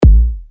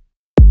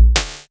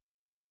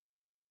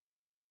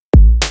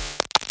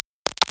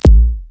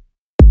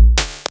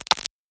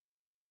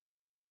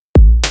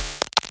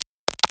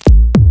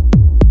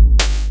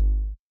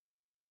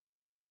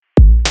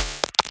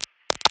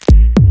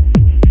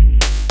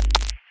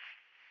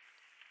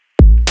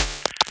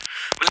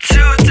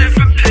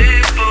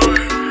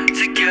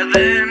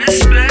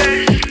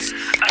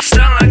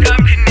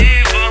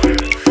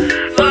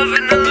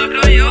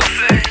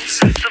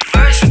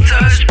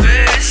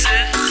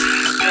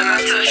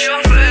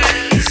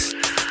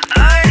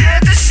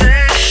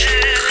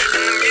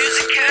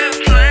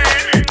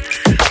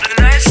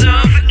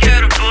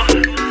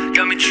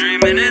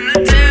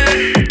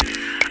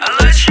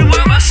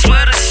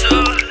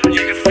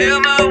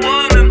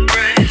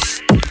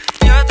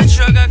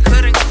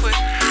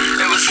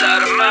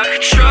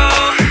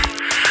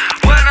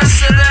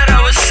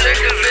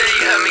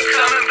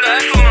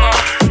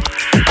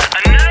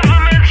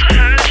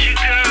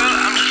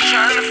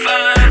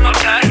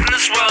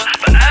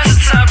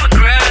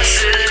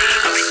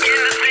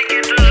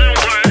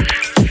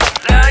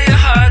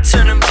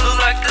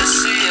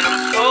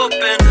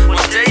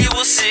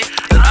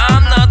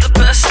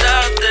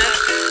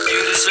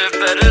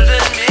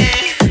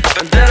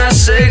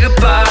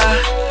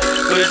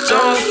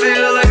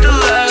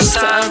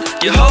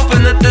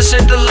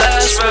this ain't the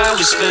last ride.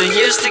 We spent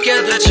years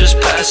together just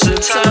passing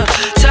time,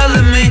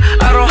 telling me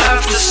I don't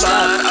have to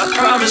slide. I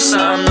promise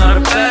I'm not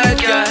a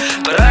bad guy,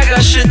 but I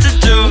got shit to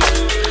do.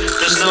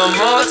 There's no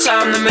more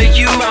time to make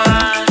you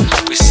mine.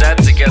 We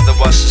sat together,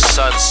 watched the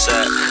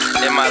sunset.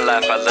 In my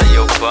lap, I let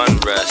your bun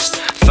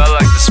rest. Felt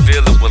like this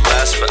feeling would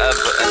last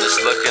forever, and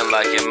it's looking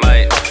like it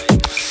might.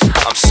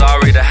 I'm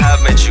sorry to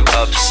have made you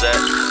upset.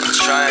 I'm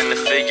trying to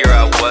figure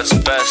out what's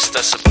best.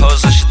 I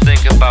suppose I should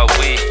think about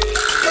we,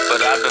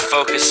 but I've been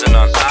focusing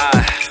on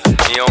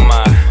me, oh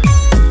my.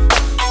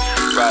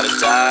 Ride or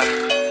die,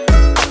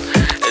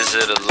 is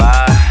it a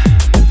lie?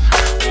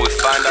 Will we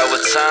find out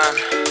with time?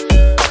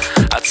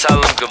 I tell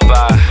them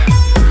goodbye,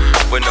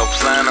 with no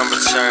plan on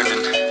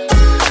returning.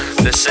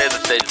 They say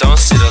that they don't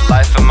see the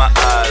life in my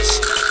eyes,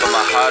 but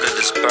my heart it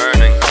is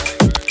burning.